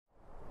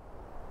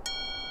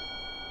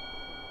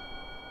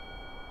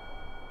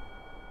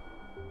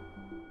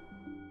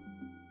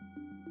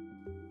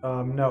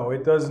No,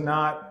 it does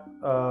not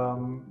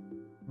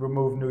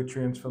remove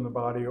nutrients from the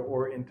body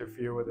or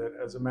interfere with it.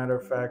 As a matter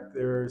of fact,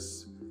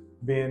 there's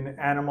been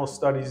animal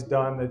studies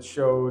done that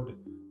showed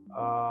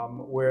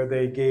where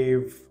they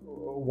gave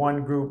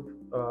one group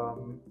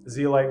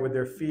zeolite with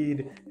their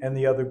feed and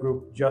the other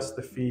group just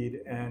the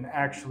feed. And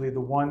actually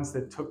the ones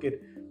that took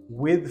it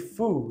with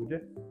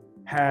food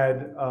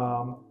had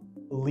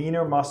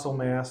leaner muscle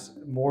mass,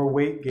 more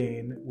weight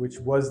gain, which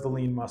was the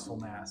lean muscle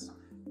mass.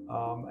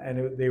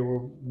 They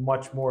were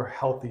much more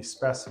healthy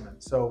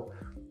specimens. So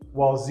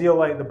while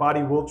zeolite, the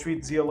body will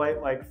treat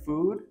zeolite like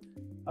food,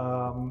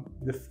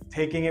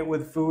 taking it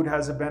with food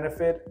has a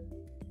benefit.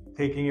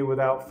 Taking it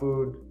without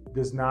food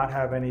does not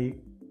have any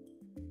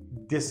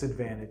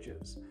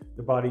disadvantages.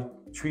 The body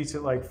treats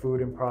it like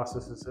food and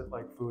processes it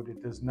like food.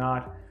 It does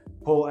not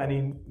pull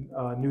any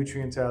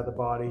nutrients out of the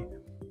body.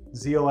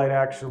 Zeolite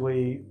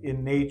actually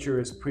in nature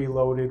is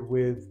preloaded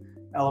with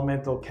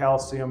elemental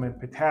calcium and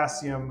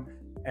potassium,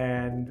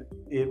 and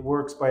it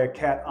works by a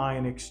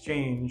cation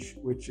exchange,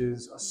 which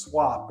is a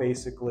swap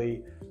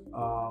basically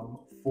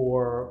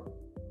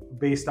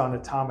based on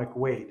atomic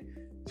weight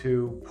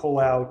to pull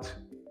out.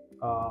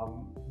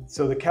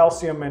 So the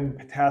calcium and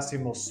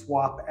potassium will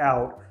swap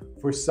out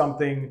for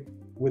something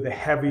with a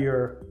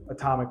heavier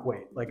atomic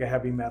weight, like a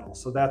heavy metal.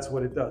 So that's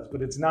what it does,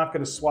 but it's not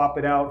going to swap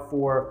it out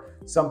for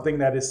something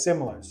that is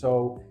similar.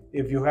 So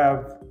if you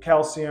have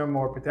calcium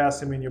or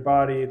potassium in your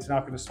body, it's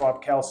not going to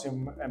swap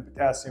calcium and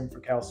potassium for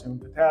calcium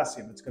and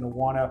potassium. It's going to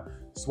want to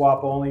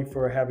swap only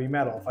for a heavy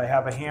metal. If I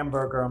have a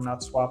hamburger, I'm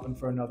not swapping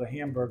for another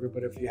hamburger,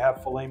 but if you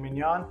have filet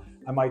mignon,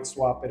 I might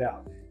swap it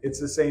out. It's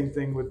the same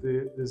thing with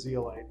the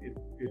zeolite.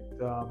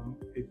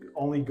 It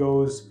only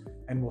goes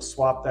and will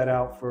swap that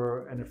out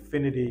for an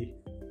affinity,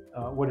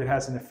 what it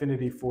has an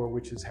affinity for,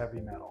 which is heavy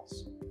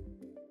metals.